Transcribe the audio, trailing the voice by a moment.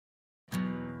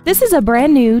This is a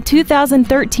brand new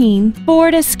 2013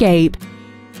 Ford Escape.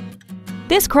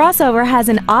 This crossover has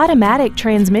an automatic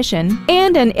transmission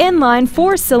and an inline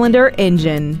 4-cylinder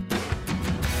engine.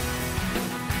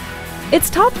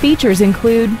 Its top features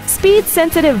include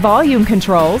speed-sensitive volume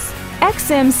controls,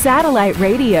 XM satellite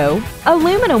radio,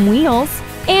 aluminum wheels,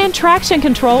 and traction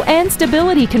control and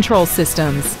stability control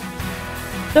systems.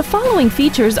 The following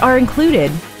features are included: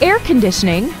 air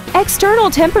conditioning, external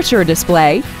temperature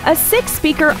display, a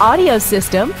 6-speaker audio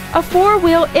system, a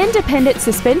 4-wheel independent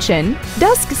suspension,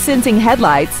 dusk-sensing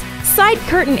headlights, side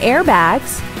curtain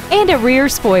airbags, and a rear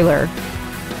spoiler.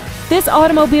 This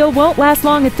automobile won't last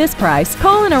long at this price.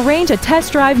 Call and arrange a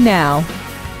test drive now.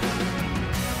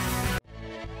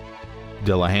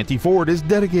 Delehanty Ford is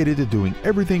dedicated to doing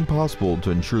everything possible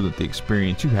to ensure that the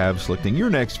experience you have selecting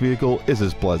your next vehicle is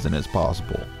as pleasant as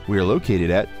possible. We are located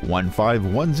at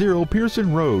 1510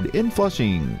 Pierson Road in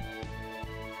Flushing.